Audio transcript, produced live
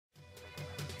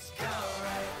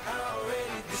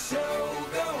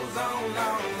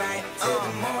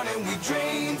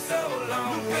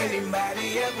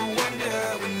Anybody ever wonder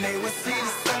when they would see the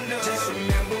sun? Just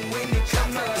remember when you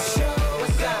come up. The show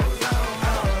goes on.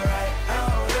 Alright,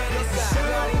 already the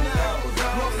show goes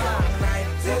on. All night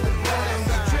till the morning.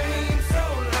 We dream so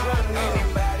long.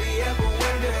 Anybody ever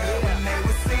wonder when they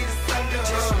would see the sun?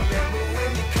 Just remember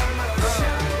when you come up. The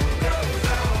show goes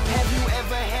on. Have you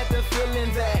ever had the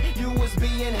feeling that you was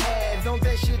being had? Don't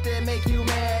that shit that make you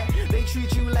mad? They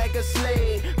treat you like a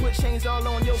slave, put chains all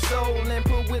on your soul and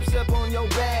put whips up on your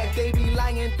back. They be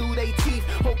lying through their teeth,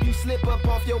 hope you slip up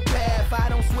off your path. I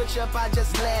don't switch up, I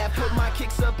just laugh, put my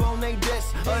kicks up on they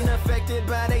desk, unaffected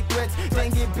by they threats,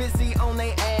 then get busy on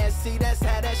they ass. See, that's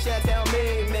how that Chateau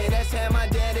made me, that's how my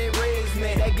daddy raised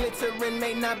me. That glittering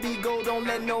may not be gold, don't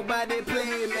let nobody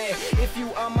play me. If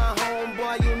you are my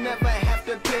homeboy, you never have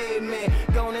to pay me.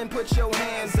 Go on and put your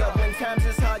hands up, when times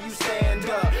is hard you stand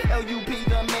up. L.U.P.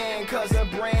 the man, cause a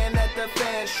brand that the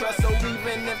fans trust. So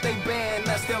even if they ban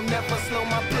us, they'll never slow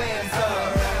my plans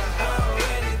up.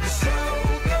 Already the show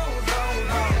goes on.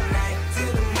 All night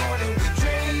till the morning. We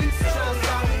dream so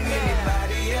long.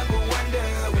 Anybody ever wonder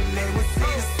when they would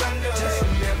see the sun? Just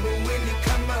remember when you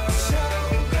come up. The show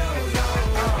goes on.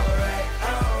 Alright,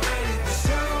 already the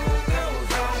show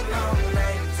goes on. All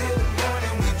night till the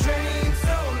morning. We dream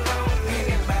so long.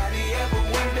 Anybody ever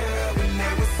wonder when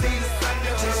they would see the sun?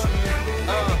 Just remember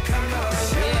when you come up. The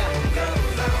show goes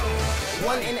on.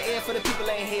 One in the air for the people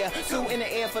ain't here. Two in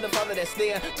the air for the father that's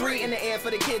there. Three in the air for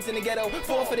the kids in the ghetto.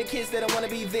 Four for the kids that don't wanna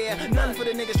be there. None for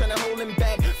the niggas trying to hold them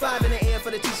back. Five in the air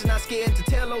for the teachers not scared to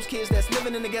tell those kids that's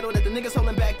living in the ghetto that the niggas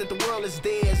holding back, that the world is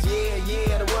theirs. Yeah,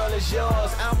 yeah, the world is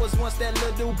yours. I was once that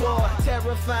little boy,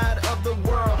 terrified of the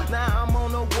world. Now I'm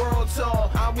on a world tour.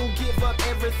 I will give up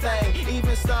everything,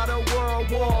 even start a world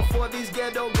war for these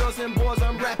ghetto girls and boys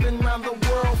I'm rapping around the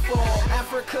world for.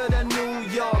 Africa to New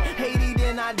York, Haiti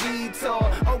then I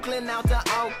detour, Oakland out to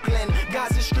Oakland,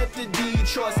 Gaza Strip to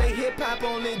Detroit. Say hip-hop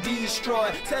only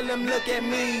destroy. Tell them look at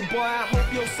me, boy. I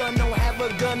hope your son don't have a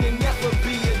gun and never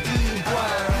be a D-boy.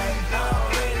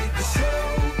 Already the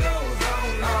show goes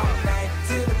on. All night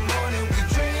till the morning. We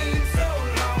dream so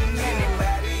long.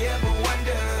 Anybody ever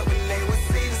wonder when they would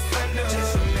see the sun?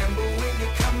 Just remember when you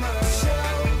come up. The show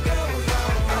goes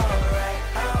on. Alright,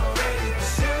 already the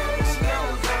show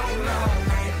goes on. All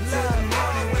night till the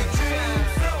morning. We dream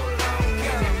so long.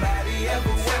 Anybody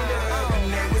ever wonder when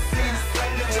they would see the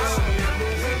sun? Just remember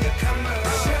when you come up.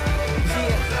 The show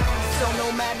goes on. So no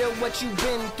matter what you've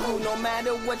been through, no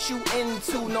matter what you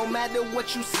into, no matter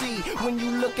what you see, when you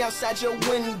look outside your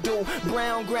window,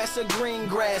 brown grass or green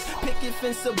grass, picket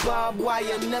fence or barbed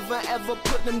wire, never ever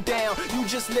put them down. You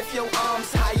just lift your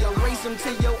arms higher, raise them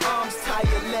till your arms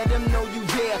tired. Let them know you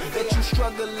there, that you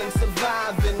struggling,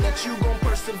 surviving, that you gon'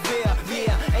 persevere.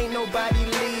 Yeah, ain't nobody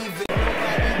leaving,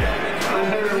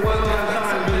 nobody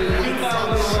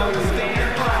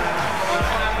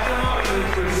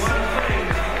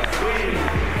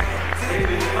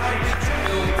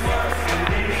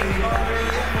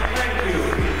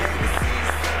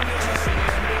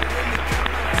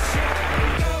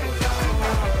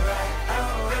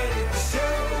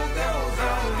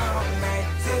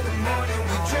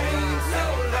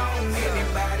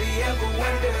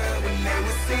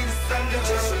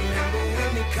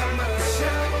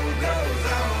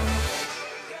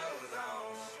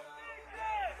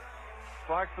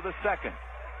Clark for the second.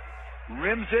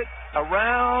 Rims it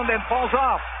around and falls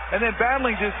off. And then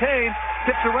battling Duquesne,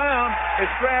 tips around,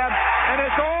 it's grabbed, and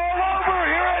it's all over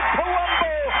here at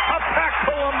Colombo. A packed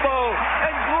Colombo,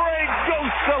 and Greg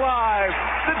Ghosts alive.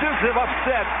 The Dukes have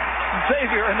upset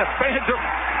Xavier, and the fans are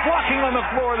walking on the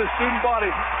floor of the student body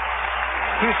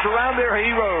to surround their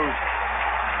heroes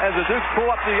as the Dukes pull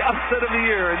up the upset of the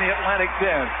year in the Atlantic 10.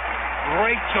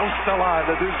 Great Ghosts alive.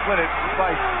 The Dukes win it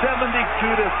by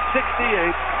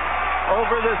 72-68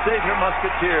 over the Xavier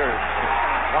Musketeers.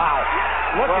 Wow.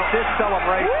 Look at this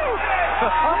celebration.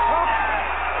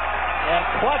 And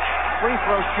clutch free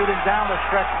throw shooting down the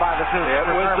stretch by the Dukes.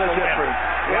 It was the difference.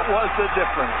 It was the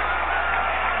difference.